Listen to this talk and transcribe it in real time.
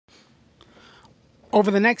Over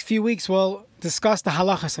the next few weeks, we'll discuss the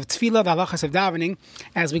halachas of tefillah, the halachas of davening,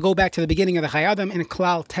 as we go back to the beginning of the Chayei Adam in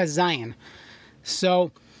Klal Tez Zayin.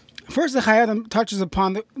 So, first the Chayei Adam touches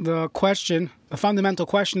upon the question, the fundamental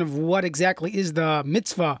question of what exactly is the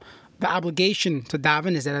mitzvah, the obligation to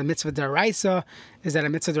daven. Is that a mitzvah d'oraisa? Is that a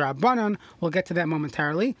mitzvah d'rabbanan? We'll get to that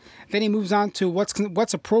momentarily. Then he moves on to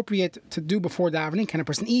what's appropriate to do before davening. Can a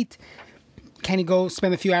person eat? Can he go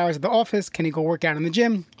spend a few hours at the office? Can he go work out in the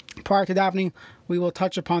gym prior to davening? We will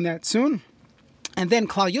touch upon that soon. And then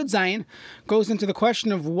Klal Yud Zayin goes into the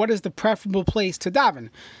question of what is the preferable place to daven.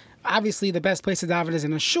 Obviously, the best place to daven is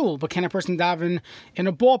in a shul, but can a person daven in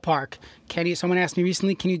a ballpark? Someone asked me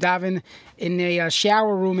recently, can you daven in a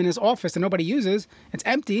shower room in his office that nobody uses? It's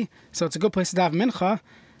empty, so it's a good place to daven mincha.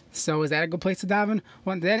 So is that a good place to daven?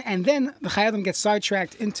 And then the Chayei Adam gets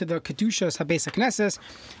sidetracked into the Kedushas HaBeis HaKnesses.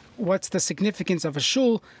 What's the significance of a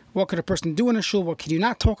shul? What could a person do in a shul? What can you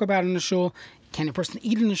not talk about in a shul? Can a person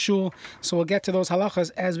eat in a shul? So we'll get to those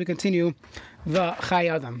halachas as we continue the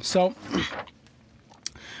Chayei Adam. So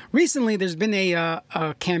recently there's been a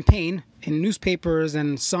campaign in newspapers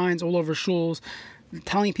and signs all over shuls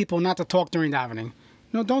telling people not to talk during davening.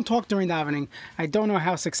 No, don't talk during davening. I don't know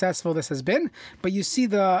how successful this has been, but you see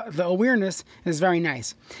the awareness is very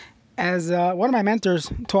nice. As one of my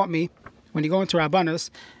mentors taught me, when you go into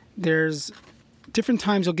Rabbanus, there's different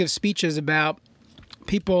times you'll give speeches about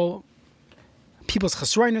people's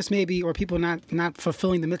chesroinus maybe, or people not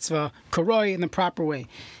fulfilling the mitzvah koroi in the proper way.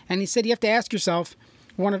 And he said you have to ask yourself,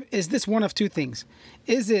 is this one of two things?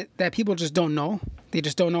 Is it that people just don't know? They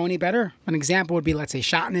just don't know any better? An example would be, let's say,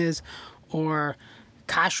 shatnez or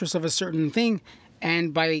kashrus of a certain thing.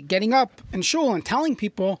 And by getting up in shul and telling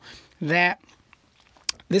people that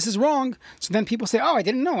this is wrong, so then people say, oh, I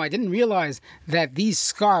didn't know. I didn't realize that these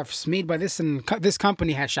scarves made by this and this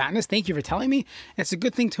company has shatnez. Thank you for telling me. It's a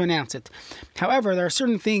good thing to announce it. However, there are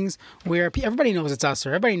certain things where everybody knows it's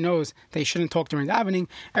usher. Everybody knows they shouldn't talk during davening.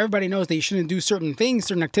 Everybody knows they shouldn't do certain things,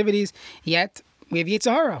 certain activities. Yet, we have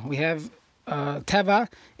Yetzer Hara. We have teva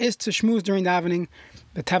is to shmooze during davening.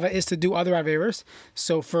 The teva is to do other averos.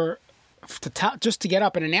 So just to get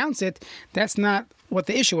up and announce it, that's not what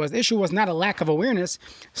the issue was. The issue was not a lack of awareness.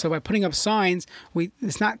 So by putting up signs,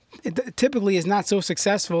 it typically is not so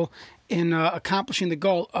successful in accomplishing the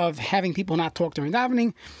goal of having people not talk during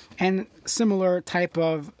davening, and similar type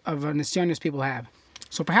of nisyonos people have.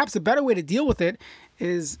 So perhaps the better way to deal with it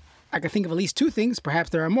is, I can think of at least two things.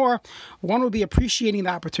 Perhaps there are more. One would be appreciating the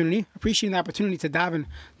opportunity to daven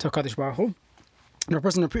to HaKadosh Baruch Hu. If a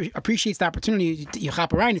person appreciates the opportunity, you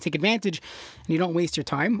hop around, you take advantage, and you don't waste your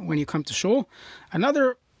time when you come to shul.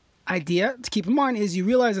 Another idea to keep in mind is you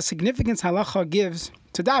realize the significance halacha gives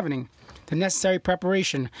to davening, the necessary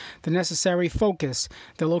preparation, the necessary focus,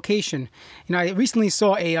 the location. I recently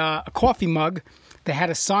saw a coffee mug that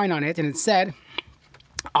had a sign on it, and it said,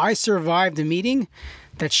 "I survived a meeting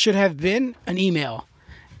that should have been an email."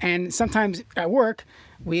 And sometimes at work,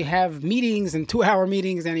 we have meetings and 2-hour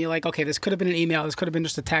meetings, and you're like, okay, this could have been an email, this could have been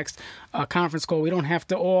just a text, a conference call. We don't have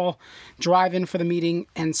to all drive in for the meeting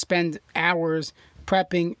and spend hours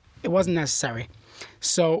prepping. It wasn't necessary.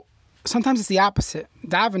 So sometimes it's the opposite.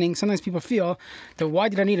 Davening, sometimes people feel that, why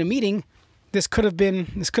did I need a meeting? This could have been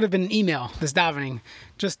an email, this davening,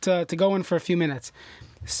 just to go in for a few minutes.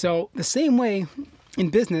 So the same way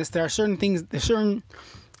in business, there are certain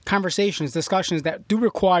conversations, discussions that do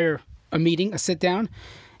require a meeting, a sit down,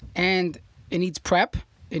 and it needs prep,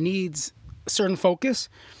 it needs a certain focus.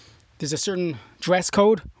 There's a certain dress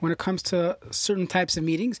code when it comes to certain types of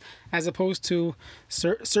meetings, as opposed to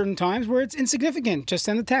certain times where it's insignificant. Just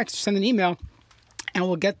send a text, send an email, and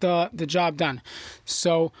we'll get the job done.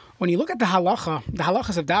 So when you look at the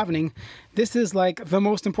halachas of davening, this is like the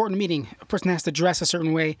most important meeting. A person has to dress a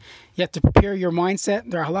certain way. You have to prepare your mindset.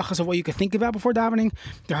 There are halachas of what you could think about before davening.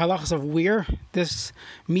 There are halachas of where this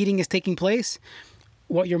meeting is taking place,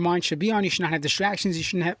 what your mind should be on. You should not have distractions. You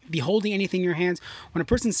shouldn't be holding anything in your hands. When a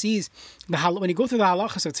person sees when you go through the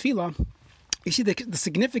halachas of tefillah, you see the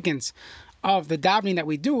significance of the davening that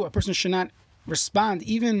we do. A person should not respond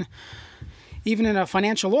even in a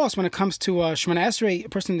financial loss. When it comes to Shemona Esrei, a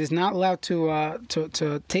person is not allowed to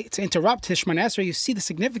interrupt his Shemona Esrei. You see the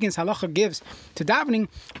significance halacha gives to davening.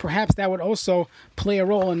 Perhaps that would also play a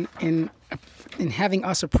role in having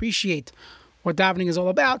us appreciate what davening is all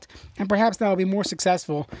about, and perhaps that will be more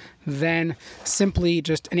successful than simply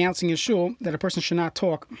just announcing in shul that a person should not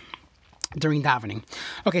talk during davening.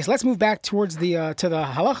 Okay, so let's move back towards the to the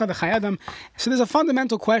halacha, the chayadam. So there's a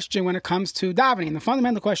fundamental question when it comes to davening. The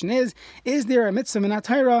fundamental question is there a mitzvah min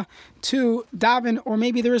Torah to daven, or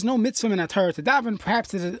maybe there is no mitzvah min Torah to daven?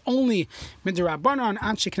 Perhaps it is only midrabanan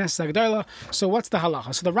anshe knesset hagdola. So what's the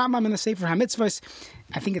halacha? So the Rambam in the Sefer HaMitzvahs,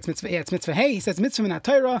 I think it's mitzvah. Yeah, it's mitzvah. Hey, he says mitzvah min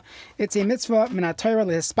Torah. It's a mitzvah min Torah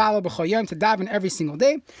lehispalo b'chol yom, to daven every single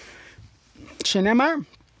day. Shenemar,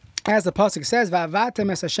 as the pasuk says,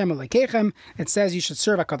 "Va'avatem es Hashem Elokeichem," it says you should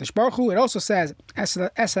serve HaKadosh Baruch Hu. It also says, "Es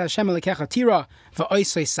Hashem Elokeicha tira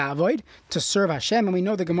va'oisei savoid," to serve Hashem. And we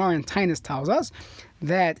know the Gemara in Tainus tells us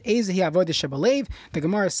that Ezehi avodah shebalev. The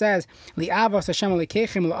Gemara says, "Li'avos Hashem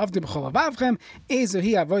Elokeichem la'avdu b'chol avavchem."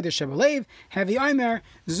 Ezehi avodah shebalev. Hevi omer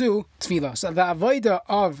zu tefillah. So the avodah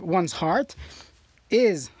of one's heart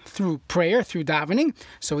is through prayer, through davening.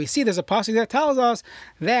 So we see there's a pasuk that tells us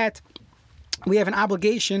that we have an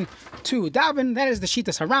obligation to daven. That is the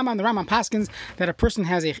Shitas HaRambam. The Rambam paskins that a person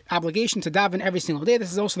has an obligation to daven every single day.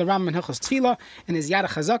 This is also the Rambam in Hilchos Tefillah. In his Yad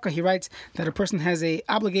HaChazaka, he writes that a person has an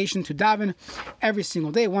obligation to daven every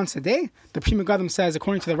single day, once a day. The Pri Megadim says,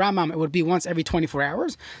 according to the Rambam, it would be once every 24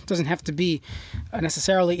 hours. It doesn't have to be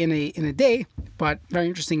necessarily in a day, but very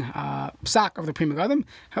interesting psak of the Pri Megadim.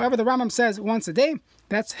 However, the Rambam says once a day.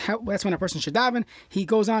 That's when a person should daven. He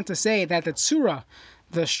goes on to say that the tzura,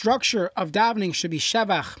 the structure of davening, should be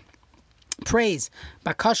shevach, praise,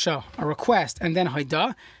 bakasha, a request, and then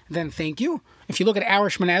haidah, then thank you. If you look at our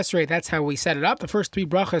Shemana Esrei, that's how we set it up. The first three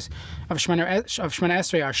brachas of Shemana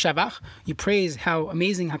Esrei are shevach. You praise how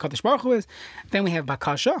amazing HaKadosh Baruch Hu is. Then we have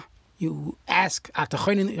bakasha. You ask,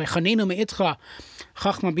 Chachma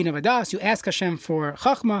bina vadas. You ask Hashem for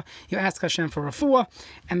Chachma. You ask Hashem for refuah.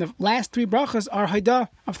 And the last three brachas are haidah,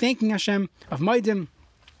 of thanking Hashem, of maidim,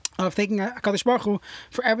 of thanking HaKadosh Baruch Hu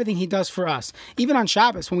for everything He does for us. Even on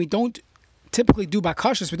Shabbos, when we don't typically do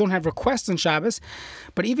bakashas, we don't have requests on Shabbos.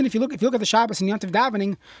 But even if you look at the Shabbos and Yom Tov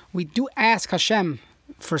davening, we do ask Hashem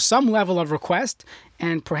for some level of request,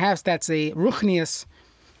 and perhaps that's a ruchnius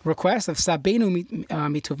request of Sabenu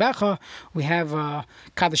mituvecha. We have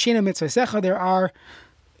Kadashinu mitzvasecha. There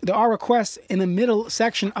are requests in the middle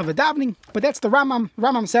section of the davening, but that's the Rambam.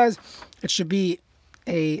 Rambam says it should be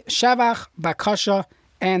a shavach, bakasha,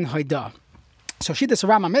 and haidah. So Shittas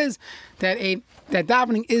Rambam is that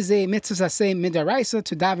davening is a mitzvah saseh midaraisa,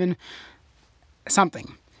 to daven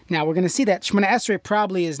something. Now we're going to see that Shemana Esrei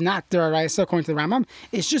probably is not deraisa according to the Rambam.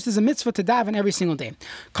 It's just as a mitzvah to daven every single day.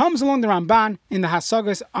 Comes along the Ramban in the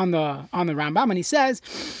Hasagas on the Rambam, and he says,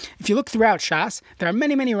 if you look throughout Shas, there are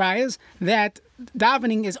many rayas that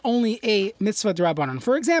davening is only a mitzvah d'Rabbanan.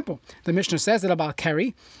 For example, the Mishnah says that a Baal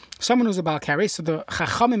Keri, someone who's a Baal Keri, so the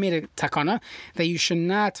Chachamim made a takana that he should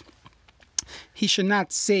not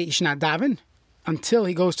daven until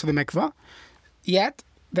he goes to the mikvah. Yet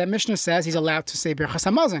that Mishnah says he's allowed to say Birchas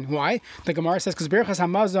Hamazon. Why? The Gemara says because Birchas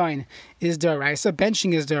Hamazon is deraisa,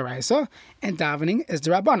 benching is deraisa, and davening is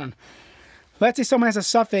d'Rabbanan. Let's say someone has a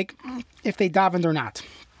suffix if they davened or not.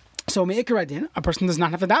 So me'ikar adin, a person does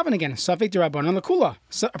not have to daven again. Suffix d'Rabbanan l'kula.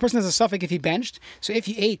 So a person has a suffix if he benched. So if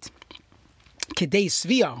he ate Kedei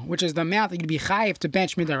Svia, which is the amount that you'd be chayiv to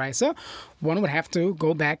bench midaraisa, one would have to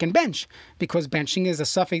go back and bench, because benching is a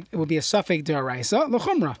suffix. It would be a suffix d'Oraisa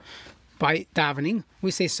l'chumra. By davening,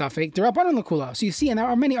 we say suffix d'Rabbanan l'kula. So you see, and there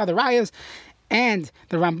are many other rayas, and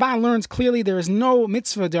the Ramban learns clearly there is no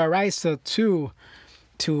mitzvah d'Oraisa to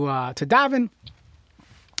daven.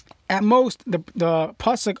 At most, the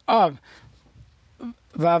pasuk of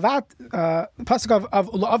Vavat, pasuk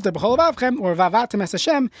of the b'chol avchem, or Vavatem es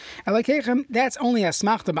Hashem Elokeichem, that's only a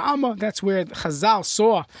smachta ba'alma. That's where Chazal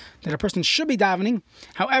saw that a person should be davening.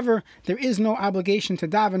 However, there is no obligation to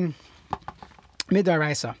daven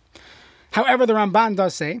midaraisa. However, the Ramban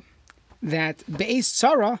does say that be'ez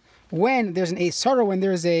tzara, when there's an eis tzara, when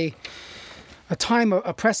there's a time,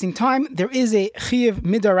 a pressing time, there is a chiyuv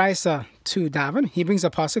midaraisa to daven. He brings a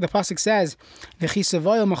pasuk. The pasuk says,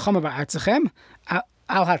 "V'chisavoyel mochama ba'artzachem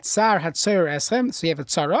al hatzar hatzoyer eschem." So you have a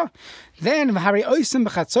tzara. Then v'hari oisem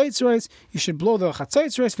b'chatzoytzros, you should blow the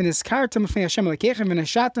chatzoytzros. V'niskartem v'fnei Hashem Elokeichem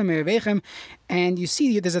v'neshatem me'avechem. And you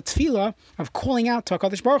see there's a tefillah of calling out to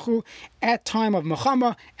HaKadosh Baruch Hu at time of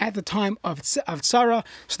mochama, at the time of tzara.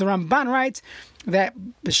 So the Ramban writes that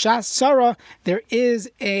b'shas tzara there is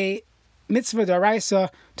a mitzvah d'Oraisa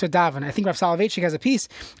to daven. I think Rav Soloveitchik has a piece,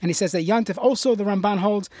 and he says that Yontif also, the Ramban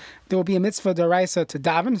holds, there will be a mitzvah d'Oraisa to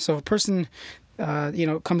daven. So if a person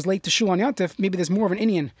comes late to shul on Yontif, maybe there's more of an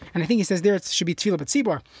inyan. And I think he says there it should be tefillah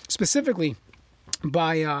b'tzibor, specifically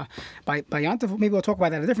by Yontif. Maybe we'll talk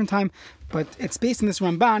about that at a different time. But it's based on this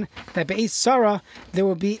Ramban that be'ez tzara there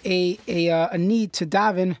will be a need to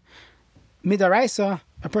daven midaraisa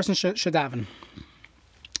a person should daven.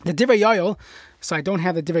 The Divrei Yoel, so I don't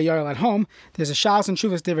have the Divrei Yoel at home. There's a Shalos and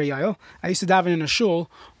Shuvas Divrei Yoel. I used to daven in a shul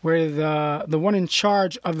where the one in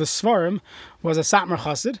charge of the Svarim was a Satmar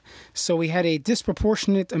Chassid. So we had a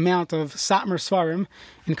disproportionate amount of Satmar Svarim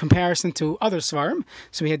in comparison to other Svarim.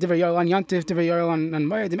 So we had Divrei Yoel on Yontif, Divrei Yoel on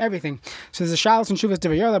Moedim, everything. So there's a Shalos and Shuvas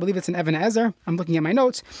Divrei Yoel. I believe it's in Even Ezer. I'm looking at my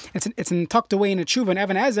notes. It's tucked away in a Tshuva in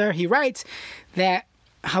Even Ezer. He writes that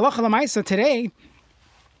Halacha L'maisa today,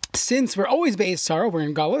 since we're always Be'ez Sarah, we're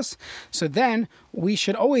in Galus, so then there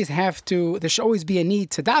should always be a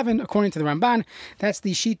need to daven, according to the Ramban. That's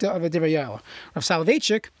the Shita of a Divrei Yoel. Rav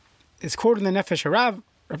Soloveitchik is quoted in the Nefesh Harav.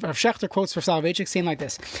 Rav Shechter quotes Rav Soloveitchik saying like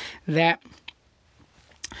this, that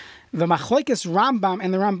the Machlokes Rambam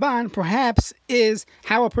and the Ramban perhaps is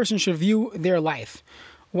how a person should view their life.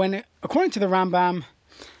 When, according to the Rambam,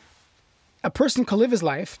 a person can live his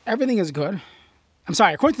life, everything is good.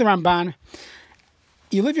 According to the Ramban,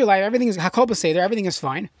 you live your life, everything is Hakol B'Seder, everything is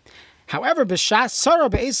fine. However, B'Shas Sarah,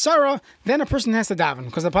 Be'ez Sarah, then a person has to daven,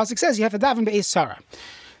 because the Pasuk says you have to daven Be'ez Sarah.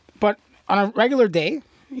 But on a regular day,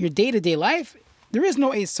 your day-to-day life, there is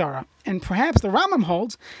no Be'ez Sarah. And perhaps the Rambam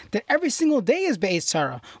holds that every single day is Be'ez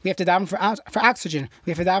Sarah. We have to daven for oxygen.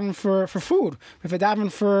 We have to daven for food. We have to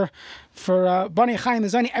daven for Bani Chaim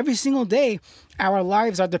Zani. Every single day, our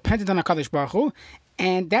lives are dependent on HaKadosh Baruch Hu.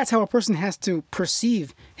 And that's how a person has to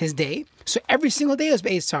perceive his day. So every single day is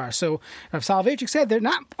Be'ez Sarah. So Rav Soloveitchik said they're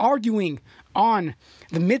not arguing on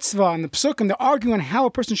the mitzvah and the psukim, they're arguing on how a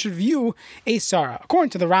person should view Be'ez Sarah. According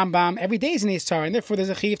to the Rambam, every day is an Be'ez Sarah, and therefore there's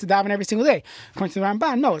a chiyuv to daven every single day. According to the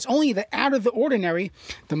Rambam, no, it's only the out of the ordinary,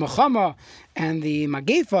 the Mechama and the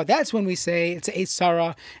Magefa, that's when we say it's an Be'ez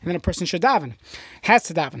Sarah, and then a person should daven, has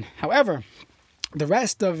to daven. However, the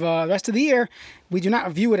rest of the year, we do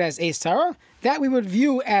not view it as Be'ez Sarah. That we would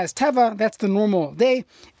view as Teva, that's the normal day,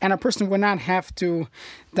 and a person would not have to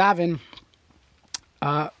daven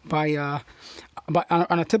on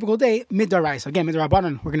a typical day, mid-daraisa. Again,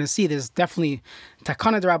 mid-darabanan, we're going to see there's definitely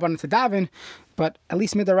takana darabanan to daven, but at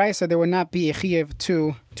least mid-daraisa, there would not be a chiyuv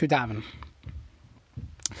to daven.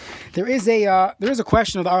 There is a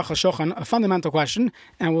question of the Aruch HaShulchan, a fundamental question,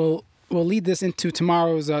 and we'll lead this into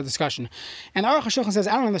tomorrow's discussion. And Aruch HaShulchan says,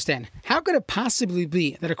 I don't understand. How could it possibly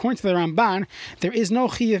be that according to the Ramban, there is no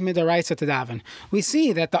chiyuv midaraisa to daven? We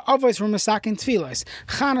see that the avos were masakin tefillos,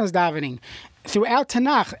 Chana's davening. Throughout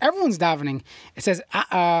Tanakh, everyone's davening. It says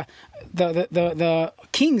the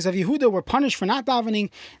kings of Yehuda were punished for not davening.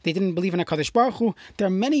 They didn't believe in HaKadosh Baruch Hu. There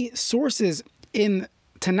are many sources in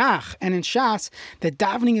Tanakh and in Shas that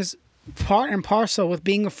davening is part and parcel with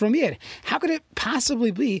being a Frum Yid. How could it possibly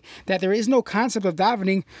be that there is no concept of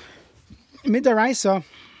davening midaraisa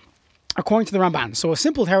according to the Ramban? So a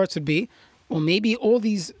simple teretz would be, well, maybe all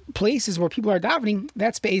these places where people are davening,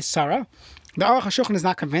 that's Be'ez Sarah. The Aruch HaShulchan is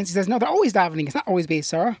not convinced. He says, no, they're always davening. It's not always Be'ez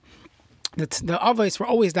Sarah. The Avos were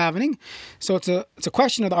always davening. So it's a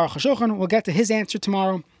question of the Aruch HaShulchan. We'll get to his answer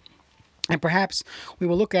tomorrow. And perhaps we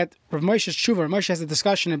will look at Rav Moshe's tshuva. Rav Moshe has a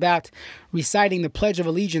discussion about reciting the Pledge of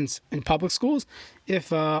Allegiance in public schools.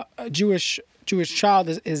 If a Jewish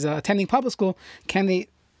child is attending public school, can they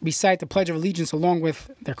recite the Pledge of Allegiance along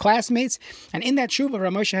with their classmates? And in that tshuva,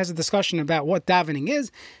 Rav Moshe has a discussion about what davening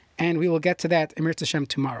is, and we will get to that in Mirz Hashem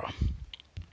tomorrow.